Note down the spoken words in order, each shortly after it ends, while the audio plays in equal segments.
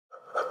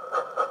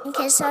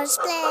Kiss our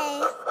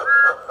display.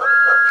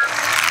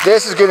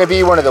 This is going to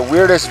be one of the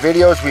weirdest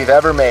videos we've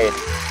ever made.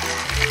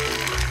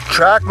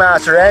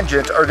 Trackmaster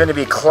engines are going to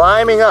be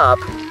climbing up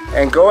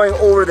and going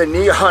over the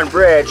neon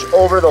bridge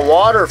over the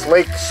water of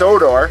Lake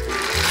Sodor,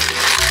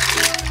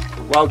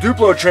 while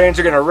Duplo trains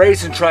are going to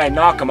race and try and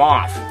knock them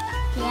off.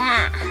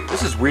 Yeah.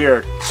 This is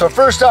weird. So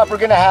first up, we're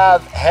going to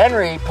have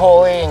Henry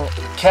pulling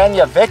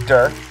Kenya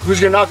Victor. Who's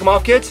going to knock him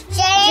off, kids?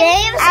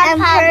 James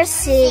and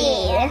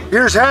Percy.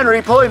 Here's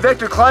Henry pulling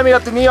Victor, climbing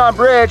up the neon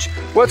bridge.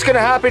 What's going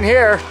to happen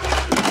here?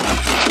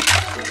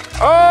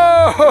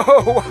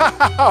 Oh,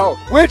 wow!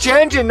 Which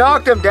engine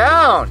knocked him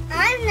down?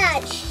 I'm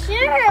not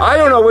sure. I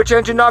don't know which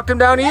engine knocked him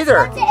down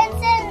either. Let's watch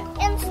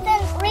the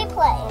instant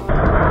replay.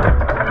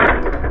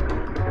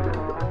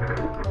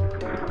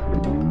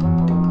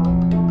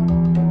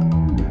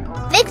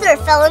 Victor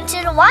fell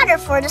into the water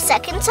for the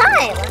second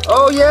time.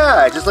 Oh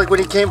yeah, just like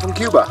when he came from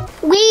Cuba.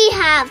 We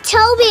have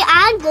Toby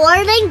and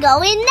Gordon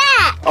going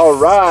next. All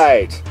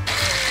right.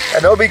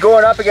 And they'll be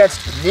going up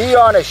against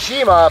Neon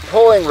Ashima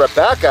pulling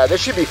Rebecca. This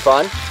should be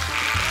fun.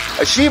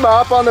 Ashima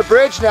up on the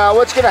bridge now.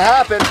 What's going to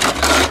happen?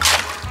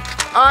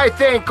 I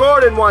think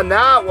Gordon won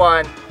that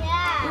one.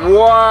 Yeah.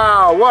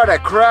 Wow, what a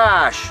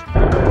crash.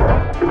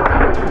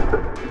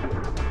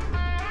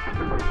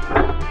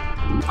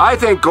 I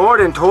think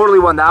Gordon totally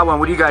won that one.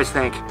 What do you guys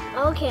think?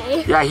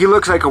 Okay. Yeah, he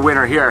looks like a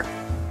winner here.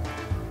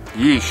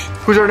 Yeesh.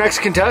 Who's our next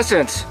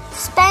contestants?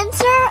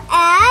 Spencer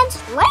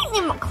and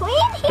Lightning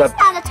McQueen. He's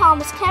not a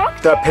Thomas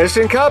character. The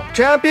Piston Cup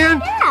champion?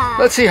 Yeah.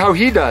 Let's see how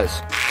he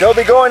does. They'll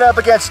be going up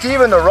against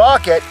Steven the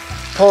Rocket,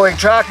 pulling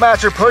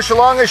Trackmaster push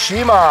along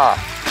Ashima.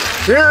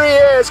 Here he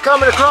is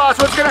coming across.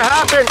 What's going to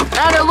happen?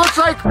 And it looks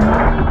like...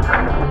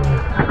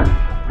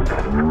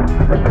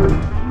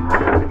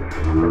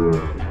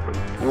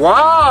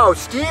 Wow,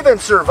 Steven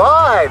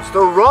survives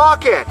the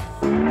rocket.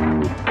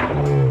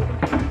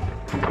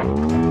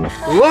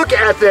 Look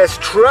at this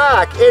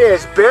track. It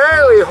is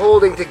barely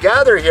holding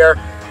together here.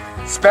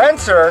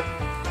 Spencer,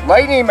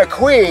 Lightning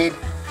McQueen,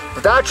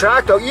 but that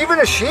track though, even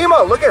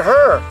Ashima, look at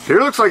her. Here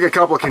looks like a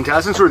couple of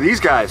contestants. Who are these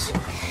guys?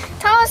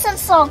 Thomas and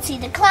Salty,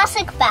 the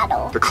classic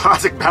battle. The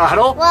classic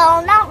battle?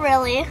 Well, not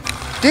really.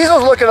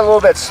 Diesel's looking a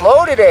little bit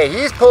slow today.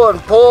 He's pull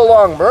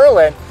along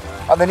Merlin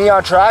on the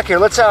neon track here.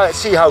 Let's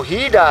see how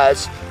he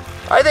does.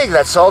 I think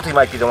that Salty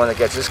might be the one that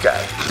gets this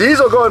guy.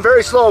 Diesel going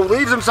very slow,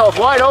 leaves himself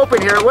wide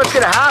open here. What's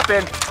gonna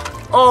happen?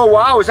 Oh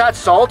wow, is that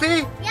Salty?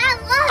 Yeah,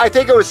 look. I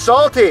think it was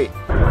Salty.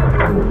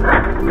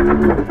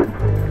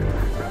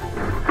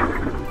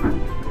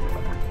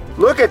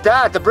 Look at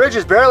that, the bridge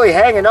is barely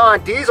hanging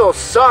on. Diesel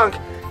sunk.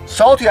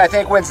 Salty, I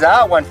think, wins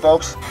that one,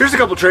 folks. Here's a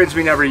couple trains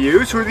we never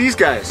use. Who are these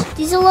guys?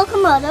 These are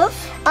Lokomotive.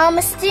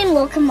 A steam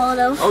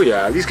locomotive. Oh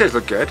yeah, these guys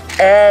look good.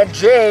 And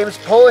James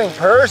pulling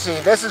Percy.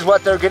 This is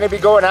what they're gonna be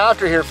going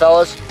after here,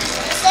 fellas.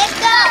 Let's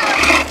go.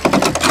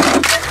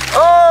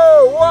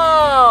 Oh,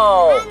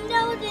 wow.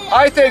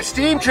 I think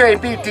Steam Train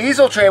beat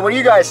Diesel Train. What do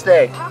you guys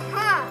think?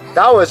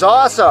 That was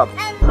awesome.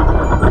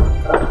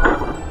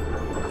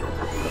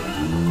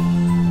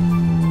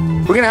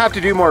 We're gonna have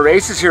to do more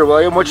races here,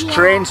 William. Which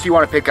trains do you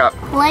want to pick up?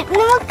 Lightning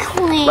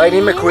McQueen.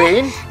 Lightning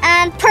McQueen?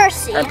 And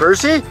Percy. And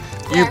Percy?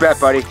 You Yes. bet,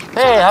 buddy.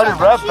 Hey, how did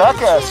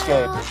Rebecca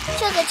escape?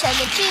 Chugga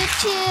chugga choo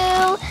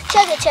choo.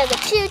 Chugga chugga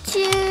choo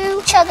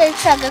choo. Chugga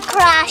chugga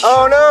crash.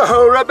 Oh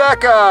no, Rebecca!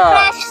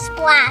 Crash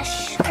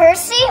splash.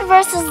 Percy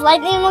versus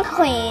Lightning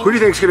McQueen. Who do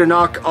you think's gonna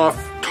knock off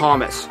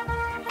Thomas?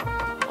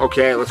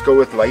 Okay, let's go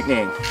with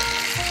Lightning.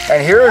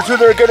 And here's who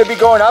they're gonna be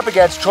going up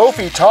against.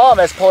 Trophy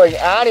Thomas pulling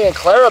Annie and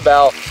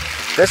Clarabelle.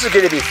 This is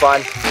gonna be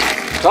fun.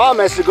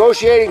 Thomas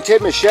negotiating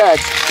Tim Machette.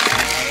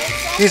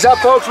 He's up,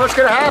 folks. What's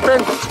gonna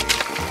happen?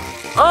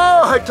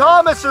 Oh,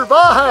 Thomas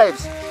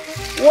survives.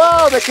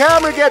 Wow, the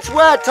camera gets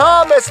wet.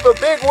 Thomas, the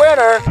big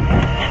winner.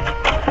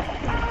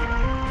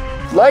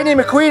 Lightning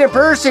McQueen and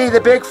Percy, the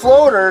big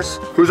floaters.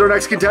 Who's our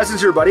next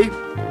contestants here, buddy?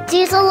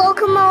 Diesel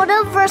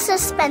Lokomotive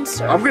versus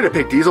Spencer. I'm gonna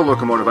pick Diesel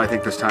Lokomotive, I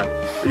think, this time.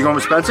 Are you going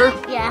with Spencer?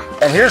 Yeah.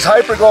 And here's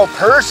Hypergold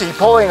Percy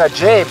pulling a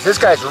James. This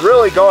guy's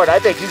really going. I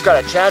think he's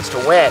got a chance to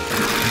win.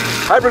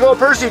 Hypergold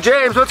Percy,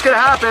 James, what's gonna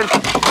happen?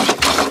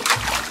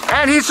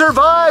 And he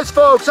survives,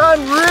 folks.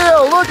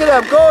 Unreal. Look at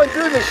him going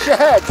through the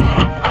shed.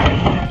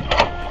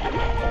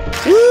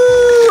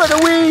 Woo, and a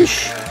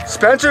whoosh.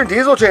 Spencer and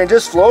Diesel Train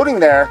just floating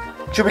there.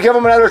 Should we give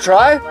them another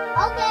try?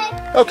 Okay.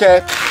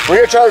 Okay. We're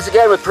going to try this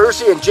again with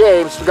Percy and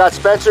James. We got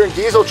Spencer and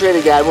Diesel Train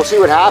again. We'll see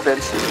what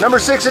happens. Number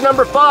 6 and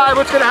number 5.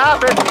 What's going to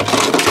happen?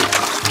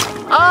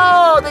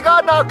 Oh, they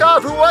got knocked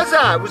off. Who was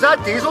that? Was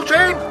that Diesel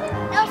Train?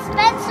 No,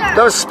 Spencer.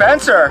 That was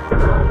Spencer.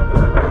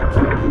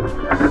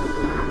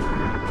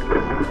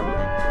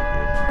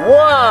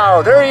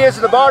 Wow, there he is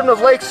at the bottom of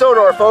Lake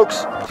Sodor,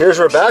 folks. Here's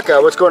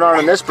Rebecca. What's going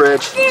on this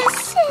bridge?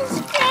 This is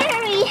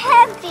very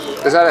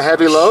heavy. Is that a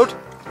heavy load?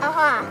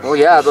 Uh-huh. Well,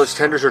 yeah, those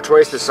tenders are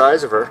twice the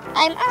size of her.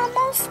 I'm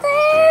almost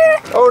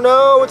there. Oh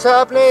no, what's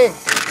happening?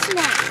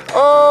 Snap.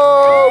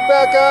 Oh,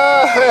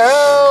 Becca,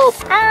 help!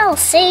 I'll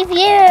save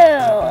you.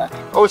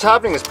 Oh, what's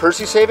happening? Is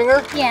Percy saving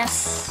her?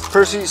 Yes.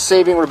 Percy's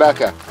saving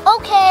Rebecca.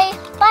 Okay,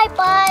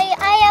 bye-bye.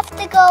 I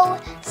go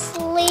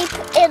sleep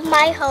in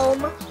my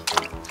home.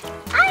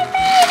 I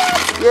made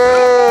it!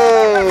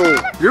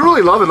 Yay! You're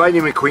really loving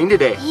Lightning McQueen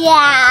today.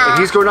 Yeah. And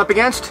he's going up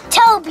against?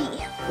 Toby.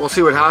 We'll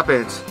see what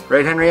happens.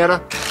 Right,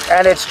 Henrietta?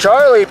 And it's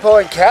Charlie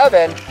pulling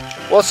Kevin.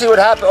 We'll see what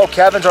happens. Oh,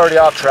 Kevin's already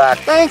off track.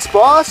 Thanks,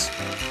 boss.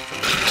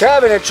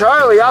 Kevin and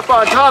Charlie up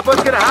on top.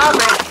 What's going to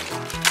happen?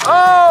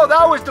 Oh,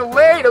 that was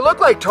delayed. It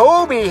looked like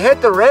Toby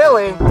hit the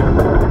railing.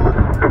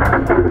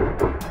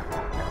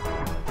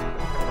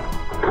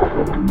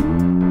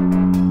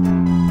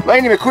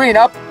 Lightning McQueen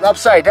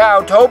upside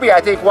down. Toby,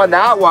 I think, won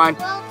that one.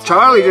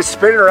 Charlie just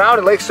spinning around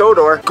in Lake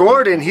Sodor.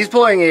 Gordon, he's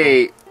pulling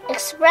a...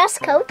 Express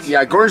coach.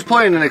 Yeah, Gordon's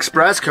playing an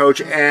express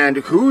coach, and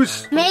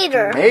who's?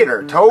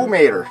 Mater. Toe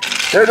Mater.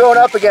 They're going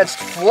up against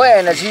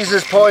Flynn as he's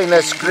just pulling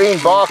this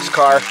green box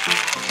car.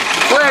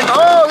 Flynn,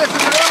 oh, this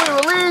is an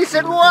early release,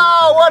 and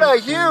wow, what a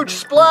huge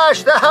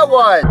splash that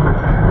was.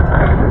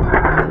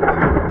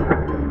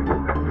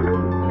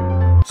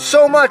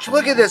 So much,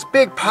 look at this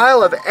big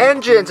pile of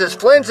engines as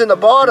Flynn's in the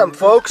bottom,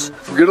 folks.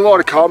 We get a lot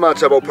of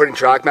comments about putting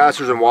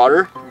Trackmasters in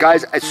water.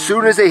 Guys, as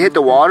soon as they hit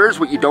the waters,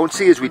 what you don't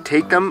see is we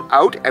take them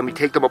out and we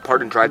take them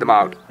apart and dry them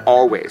out,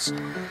 always.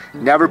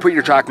 Never put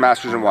your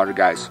Trackmasters in water,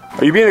 guys.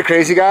 Are you being a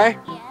crazy guy?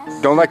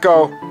 Yes. Don't let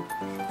go.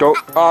 Don't,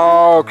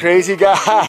 oh, crazy guy.